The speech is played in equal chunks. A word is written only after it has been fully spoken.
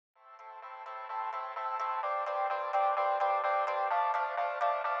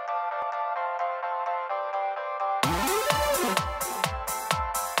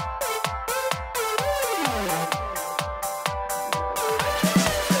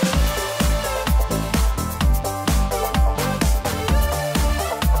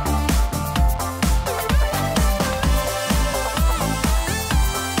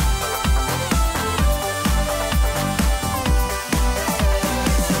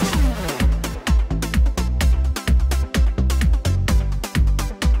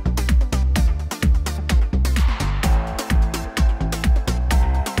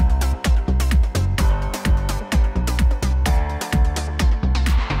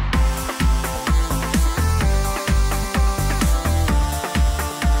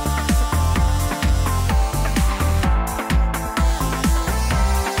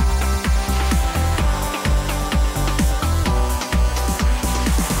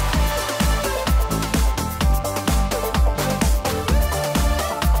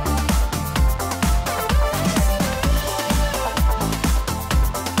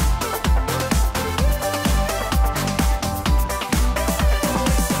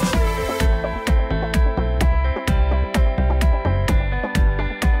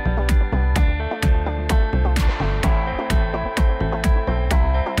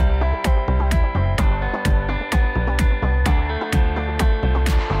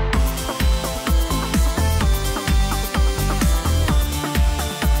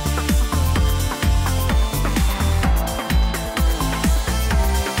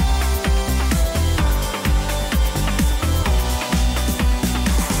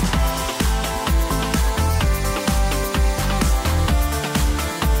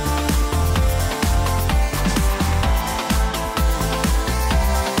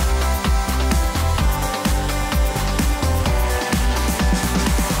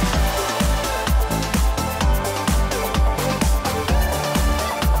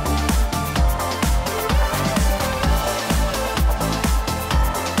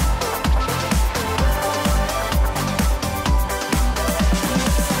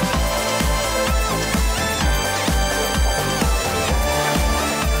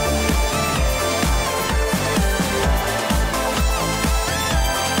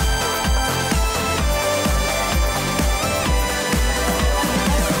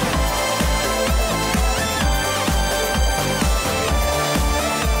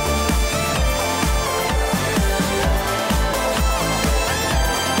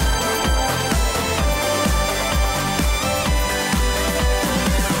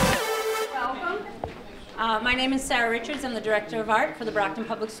My name is Sarah Richards. I'm the Director of Art for the Brockton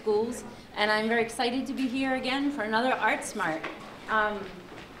Public Schools, and I'm very excited to be here again for another Art Smart.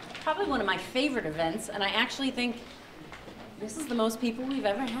 Probably one of my favorite events, and I actually think this is the most people we've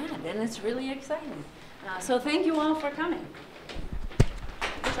ever had, and it's really exciting. So thank you all for coming.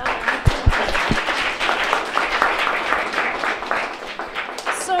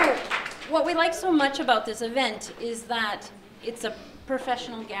 So what we like so much about this event is that it's a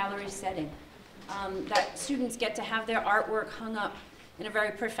professional gallery setting. That students get to have their artwork hung up in a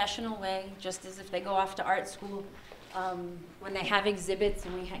very professional way, just as if they go off to art school. When they have exhibits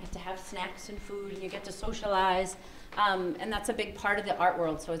and we get to have snacks and food and you get to socialize. And that's a big part of the art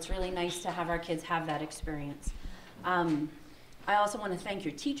world, so it's really nice to have our kids have that experience. I also want to thank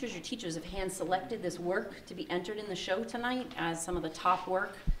your teachers. Your teachers have hand-selected this work to be entered in the show tonight as some of the top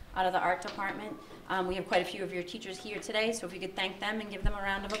work out of the art department. We have quite a few of your teachers here today, so if you could thank them and give them a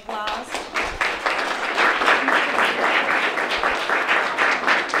round of applause.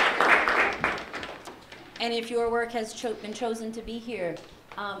 And if your work has been chosen to be here,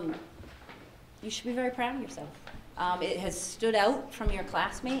 you should be very proud of yourself. It has stood out from your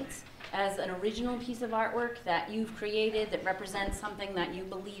classmates as an original piece of artwork that you've created that represents something that you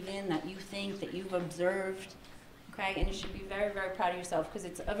believe in, that you think, that you've observed. Okay? And you should be very, very proud of yourself because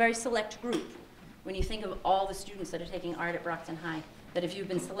it's a very select group. When you think of all the students that are taking art at Brockton High, that if you've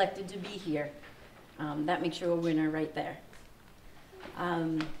been selected to be here, that makes you a winner right there.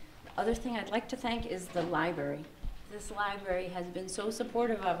 Other thing I'd like to thank is the library. This library has been so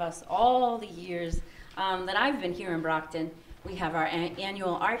supportive of us all the years that I've been here in Brockton. We have our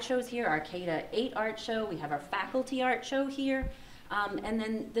annual art shows here, our K-8 art show. We have our faculty art show here. And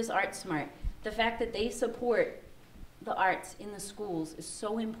then this Art Smart. The fact that they support the arts in the schools is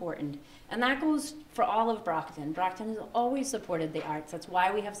so important. And that goes for all of Brockton. Brockton has always supported the arts. That's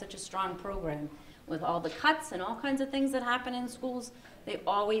why we have such a strong program. With all the cuts and all kinds of things that happen in schools, they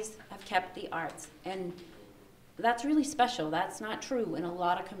always have kept the arts. And that's really special. That's not true in a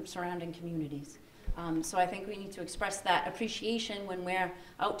lot of surrounding communities. So I think we need to express that appreciation when we're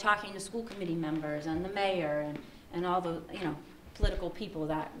out talking to school committee members and the mayor and all the political people,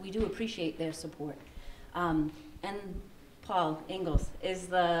 that we do appreciate their support. And Paul Ingalls is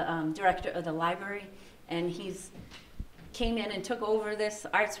the director of the library, and he's came in and took over this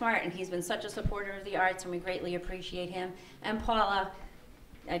Art Smart, and he's been such a supporter of the arts, and we greatly appreciate him. And Paula,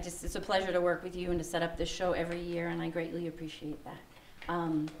 it's a pleasure to work with you and to set up this show every year, and I greatly appreciate that.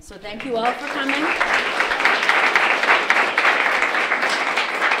 So thank you all for coming.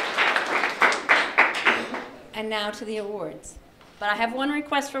 And now to the awards. But I have one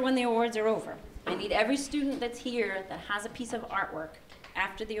request for when the awards are over. I need every student that's here that has a piece of artwork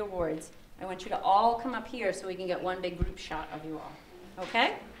after the awards. I want you to all come up here so we can get one big group shot of you all.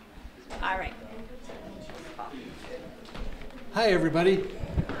 Okay? All right. Hi, everybody.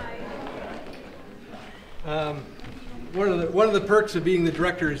 Hi. One of the perks of being the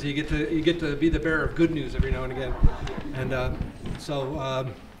director is you get to be the bearer of good news every now and again, and so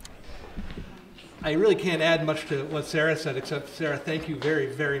I really can't add much to what Sarah said, except Sarah, thank you very,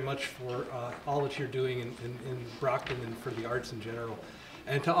 very much for all that you're doing in Brockton and for the arts in general,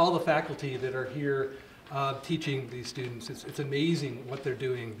 and to all the faculty that are here teaching these students. It's amazing what they're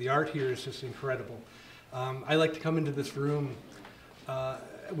doing. The art here is just incredible. I like to come into this room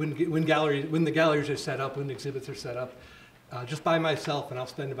when the galleries are set up, when the exhibits are set up, just by myself, and I'll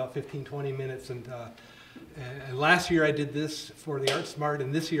spend about 15-20 minutes. And last year I did this for the Art Smart,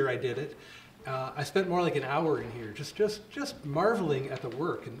 and this year I did it. I spent more like an hour in here, just marveling at the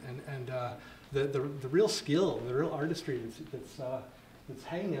work and the real skill, the real artistry that's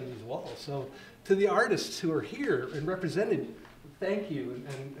hanging on these walls. So to the artists who are here and represented, thank you,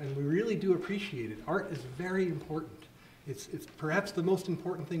 and we really do appreciate it. Art is very important. It's perhaps the most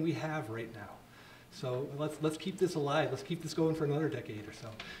important thing we have right now. So let's keep this alive. Let's keep this going for another decade or so.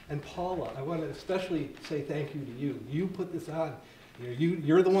 And Paula, I want to especially say thank you to you. You put this on.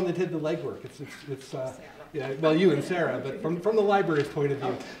 You're the one that did the legwork. Yeah, well, you and Sarah, but from the library's point of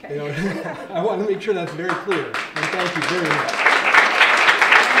view, okay. I want to make sure that's very clear. And thank you very much.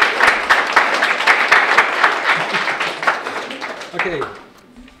 Okay,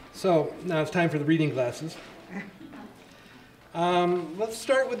 so now it's time for the reading glasses. Let's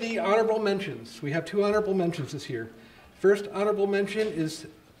start with the honorable mentions. We have 2 honorable mentions this year. First honorable mention is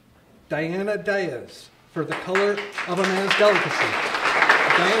Diana Diaz for The Color of a Man's Delicacy.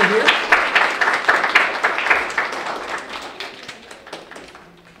 Diana here?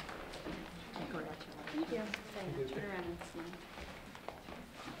 Thank you. Turn around and smile.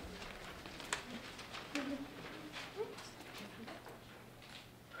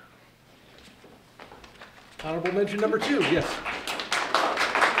 Honorable mention number 2, yes.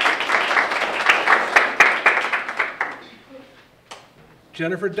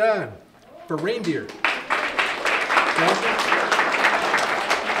 Jennifer Dunn for Reindeer. Jennifer?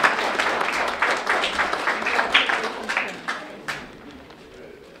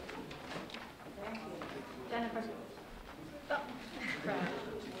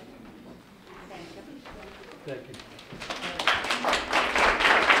 Thank you.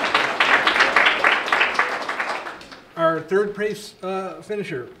 Our third place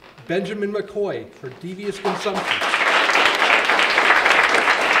finisher, Benjamin McCoy for Devious Consumption.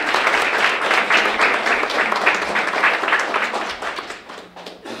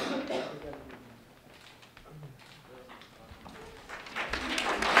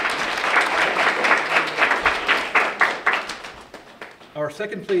 Our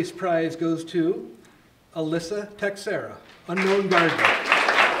second place prize goes to Alyssa Texera, Unknown Gardener.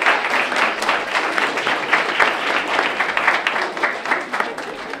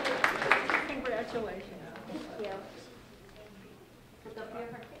 Congratulations.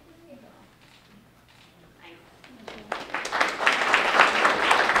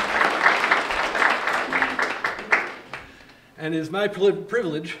 And it is my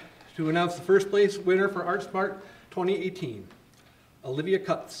privilege to announce the first place winner for ArtSmart 2018, Olivia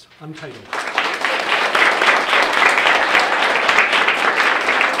Cutts, Untitled.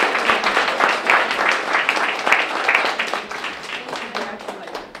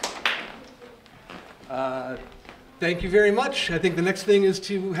 Thank you very much. I think the next thing is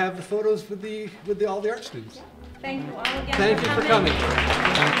to have the photos with all the art students. Thank you all again. Thank you for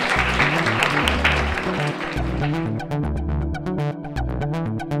coming.